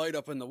 seeing that light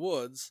up in the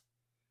woods,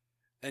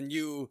 and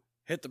you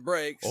hit the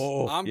brakes.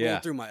 Oh, I'm yeah.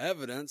 going through my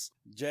evidence.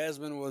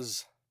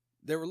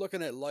 They were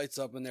looking at lights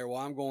up in there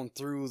while I'm going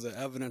through the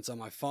evidence on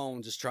my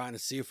phone, just trying to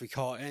see if we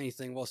caught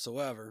anything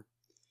whatsoever.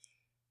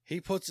 He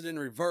puts it in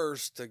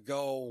reverse to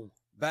go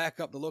back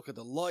up to look at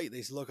the light.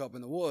 They look up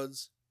in the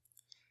woods,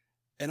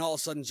 and all of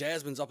a sudden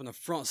Jasmine's up in the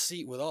front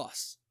seat with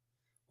us.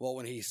 Well,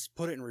 when he's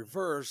put it in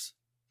reverse,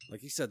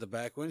 like he said, the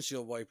back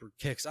windshield wiper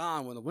kicks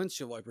on when the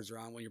windshield wipers are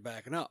on when you're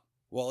backing up.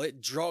 Well,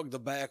 it drugged the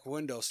back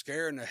window,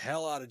 scaring the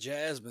hell out of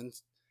Jasmine.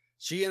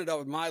 She ended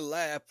up in my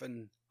lap,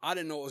 and I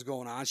didn't know what was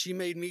going on. She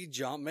made me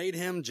jump, made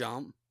him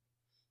jump,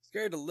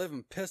 scared the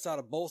living piss out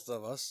of both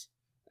of us.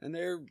 And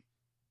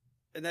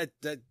that's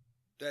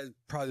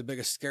probably the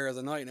biggest scare of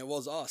the night, and it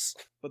was us.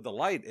 but the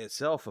light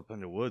itself up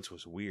in the woods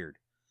was weird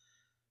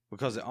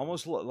because it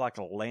almost looked like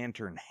a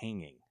lantern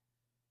hanging,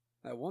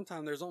 At one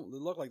time, it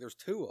looked like there's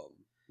two of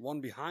them,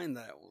 one behind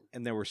that one.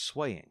 and they were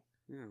swaying.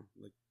 Yeah,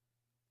 it's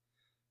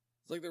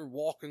like they were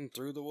walking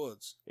through the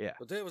woods. Yeah.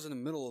 But they was in the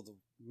middle of the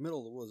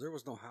woods. There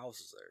was no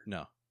houses there.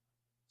 No.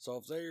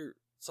 So if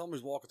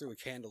somebody's walking through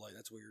with candlelight,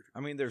 that's weird. I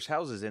mean, there's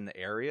houses in the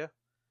area,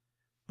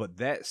 but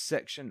that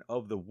section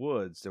of the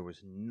woods, there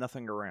was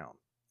nothing around.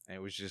 And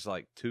it was just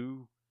like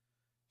two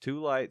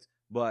lights,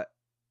 but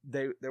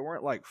they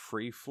weren't like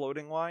free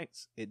floating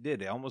lights.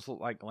 It almost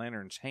looked like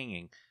lanterns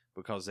hanging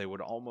because they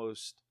would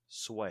almost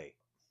sway.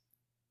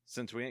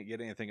 Since we didn't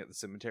get anything at the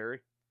cemetery,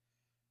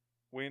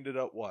 we ended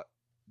up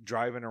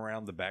driving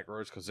around the back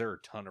roads because there are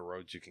a ton of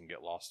roads you can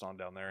get lost on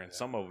down there, and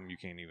some of them you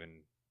can't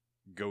even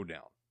go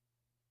down.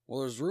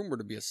 Well, there's rumored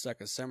to be a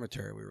second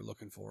cemetery we were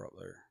looking for up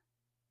there.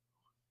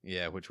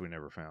 Yeah, which we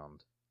never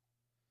found.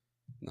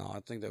 No, I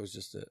think that was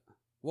just it.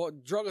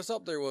 What drug us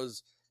up there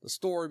was the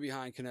story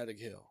behind Kinetic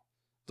Hill.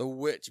 The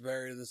witch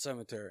buried in the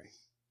cemetery.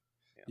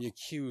 Yeah. The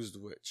accused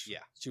witch. Yeah.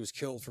 She was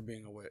killed for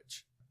being a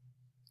witch.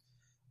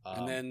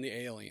 And then the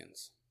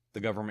aliens. the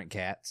government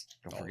cats.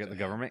 Don't forget the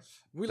government.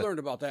 We learned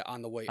about that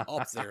on the way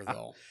up there,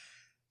 though.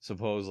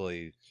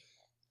 Supposedly,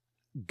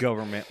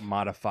 government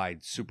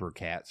modified super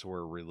cats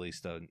were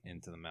released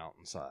into the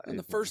mountainside. And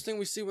the first thing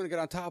we see when we get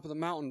on top of the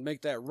mountain,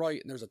 make that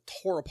right, and there's a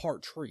tore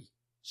apart tree.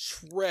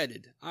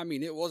 Shredded. I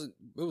mean, it was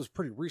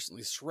pretty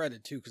recently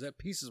shredded, too, because that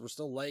pieces were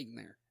still laying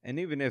there. And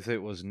even if it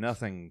was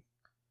nothing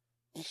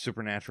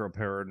supernatural,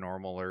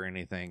 paranormal, or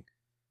anything,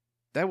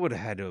 that would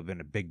have had to have been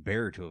a big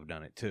bear to have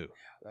done it, too.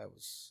 Yeah, that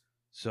was...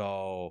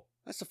 So...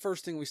 That's the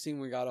first thing we seen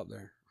when we got up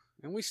there.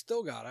 And we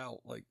still got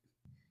out. Like,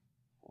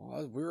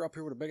 well, we were up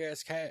here with a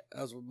big-ass cat.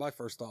 That was what my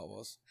first thought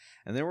was.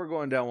 And then we're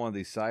going down one of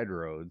these side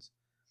roads,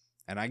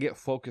 and I get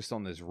focused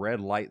on this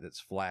red light that's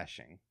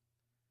flashing.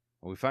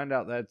 And we find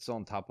out that's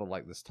on top of,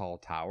 like, this tall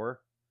tower.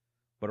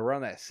 But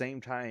around that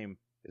same time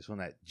is when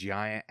that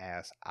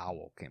giant-ass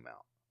owl came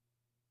out.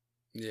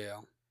 Yeah.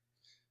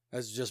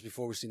 That's just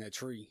before we seen that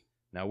tree.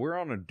 Now, we're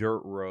on a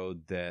dirt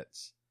road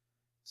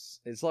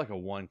it's like a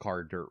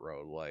one-car dirt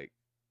road. Like,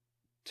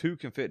 two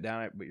can fit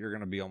down it, but you're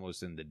going to be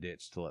almost in the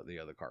ditch to let the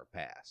other car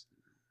pass.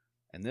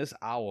 And this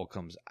owl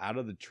comes out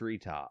of the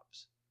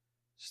treetops,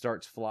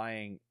 starts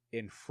flying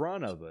in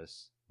front of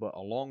us, but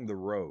along the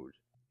road.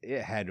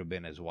 It had to have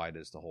been as wide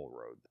as the whole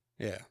road.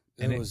 Yeah.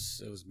 And it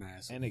was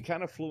massive. And it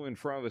kind of flew in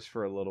front of us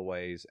for a little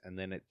ways, and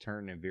then it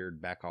turned and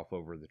veered back off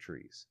over the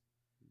trees.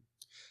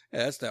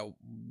 Yeah, that's that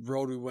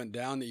road we went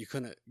down that you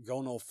couldn't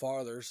go no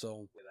farther,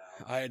 so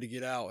I had to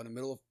get out in the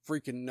middle of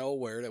freaking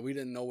nowhere that we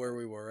didn't know where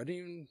we were. I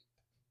didn't even...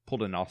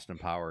 Pulled in Austin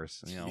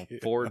Powers, Yeah.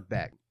 forward,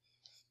 back.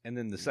 And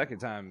then the second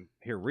time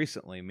here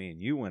recently, me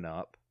and you went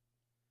up,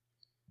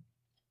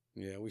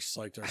 Yeah, we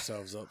psyched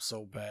ourselves up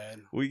so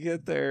bad. We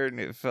get there and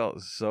it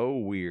felt so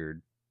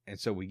weird. And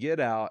so we get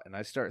out and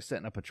I start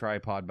setting up a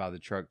tripod by the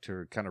truck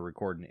to kind of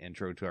record an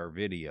intro to our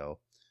video.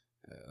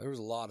 There was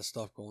a lot of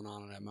stuff going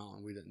on that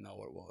mountain. We didn't know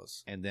what it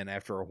was. And then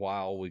after a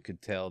while, we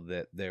could tell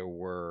that there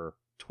were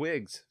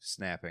twigs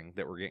snapping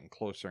that were getting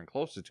closer and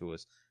closer to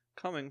us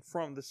coming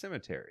from the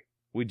cemetery.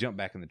 We jumped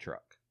back in the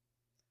truck.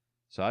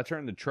 So I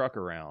turned the truck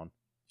around,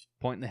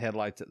 pointing the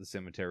headlights at the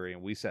cemetery,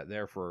 and we sat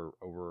there for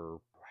over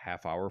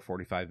half hour,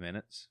 45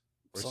 minutes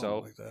or Something so.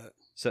 like that.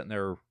 Sitting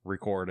there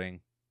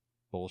recording,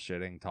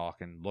 bullshitting,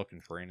 talking,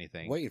 looking for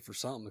anything. Waiting for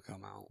something to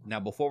come out. Now,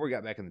 before we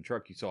got back in the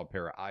truck, you saw a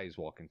pair of eyes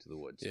walk into the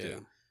woods, Yeah.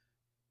 too.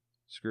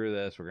 Screw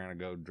this. We're going to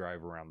go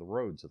drive around the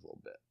roads a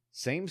little bit.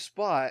 Same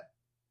spot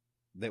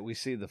that we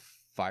see the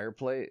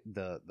fireplace,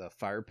 the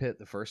fire pit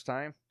the first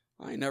time.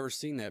 I ain't never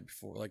seen that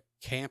before. Like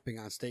camping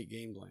on state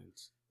game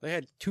lands. They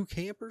had 2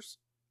 campers?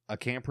 A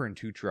camper and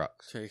 2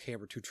 trucks. Sorry, a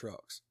camper, 2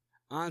 trucks.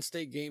 On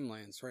state game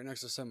lands, right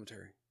next to the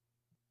cemetery.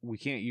 We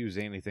can't use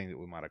anything that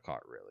we might have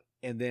caught, really.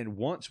 And then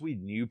once we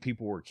knew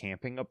people were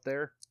camping up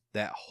there,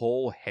 that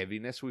whole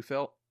heaviness we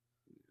felt,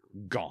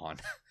 gone.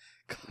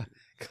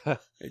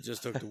 It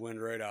just took the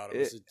wind right out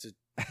of us.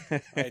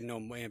 I had no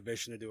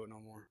ambition to do it no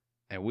more.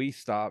 And we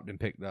stopped and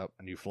picked up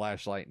a new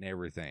flashlight and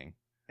everything,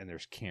 and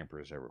there's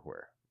campers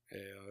everywhere. Yeah,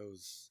 it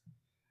was.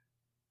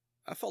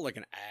 I felt like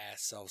an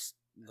ass. I was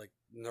like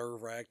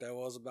nerve-wracked I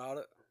was about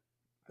it.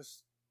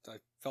 I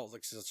felt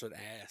like such an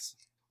ass.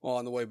 Well,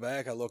 on the way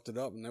back, I looked it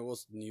up, and it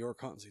was New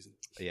York hunting season.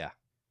 Yeah.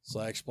 So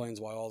that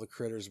explains why all the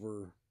critters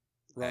were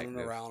running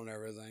Active. around and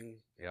everything.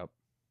 Yep.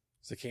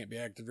 Because they can't be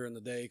active during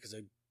the day because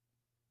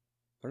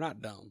they're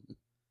not dumb.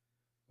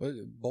 But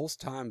both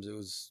times it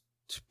was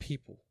to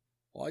people.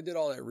 Well, I did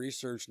all that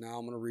research. Now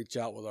I'm going to reach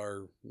out with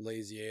our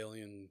Lazy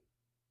Alien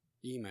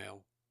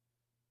email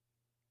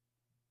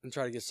and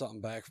try to get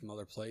something back from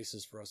other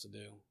places for us to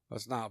do.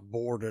 Let's not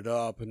board it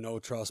up and no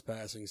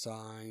trespassing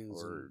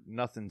signs. Or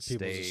nothing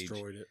people staged.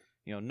 destroyed it.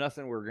 You know,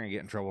 nothing we're going to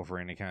get in trouble for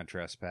any kind of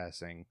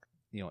trespassing.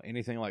 You know,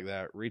 anything like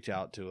that, reach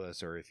out to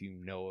us. Or if you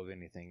know of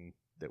anything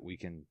that we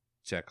can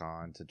check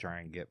on to try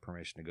and get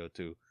permission to go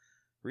to,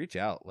 reach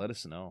out. Let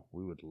us know.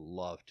 We would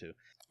love to.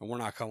 And we're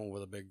not coming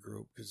with a big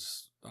group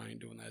because I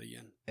ain't doing that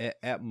again.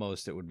 At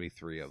most, it would be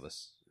 3 of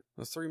us.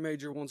 The 3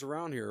 major ones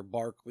around here are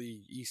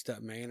Barkley, East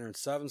Step Manor, and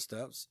 7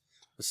 Steps.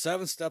 The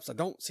 7 Steps, I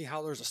don't see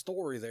how there's a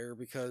story there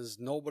because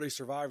nobody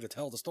survived to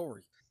tell the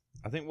story.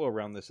 I think we'll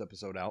round this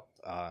episode out.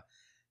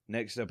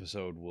 Next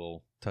episode,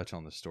 we'll touch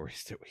on the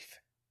stories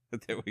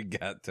that we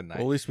got tonight.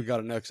 Well, at least we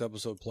got a next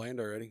episode planned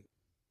already.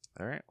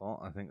 All right.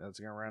 Well, I think that's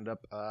going to round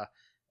up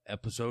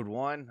episode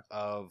 1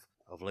 of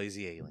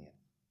Lazy Alien.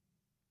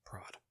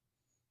 Prod.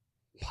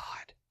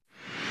 Pod.